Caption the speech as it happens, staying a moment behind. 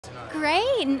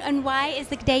Great. And why is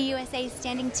the Day USA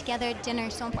Standing Together dinner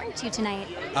so important to you tonight?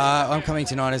 I'm coming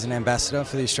tonight as an ambassador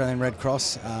for the Australian Red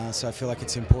Cross, so I feel like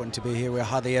it's important to be here. We're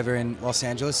hardly ever in Los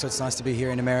Angeles, so it's nice to be here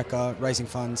in America raising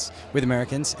funds with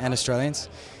Americans and Australians.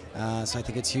 So I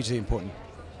think it's hugely important.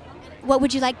 What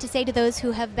would you like to say to those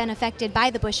who have been affected by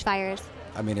the bushfires?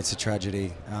 I mean, it's a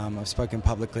tragedy. I've spoken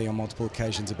publicly on multiple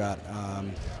occasions about.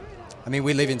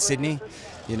 We live in Sydney,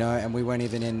 and we weren't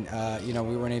even in,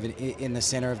 we weren't even in the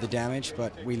centre of the damage,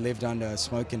 but we lived under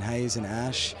smoke and haze and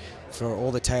ash for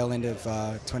all the tail end of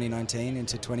 2019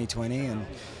 into 2020, and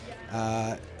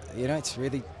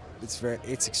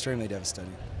it's extremely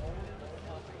devastating.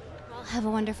 Well, have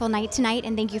a wonderful night tonight,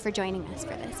 and thank you for joining us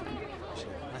for this one. Sure.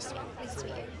 Nice to meet you. Nice to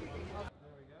meet you.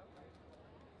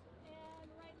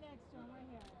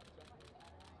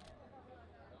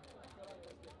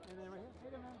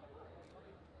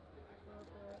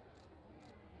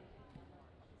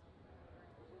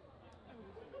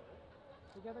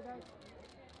 Together, guys.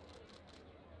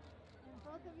 And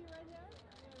both of you right here.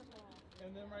 Beautiful.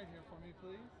 And then right here for me,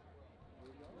 please. There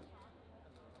we go.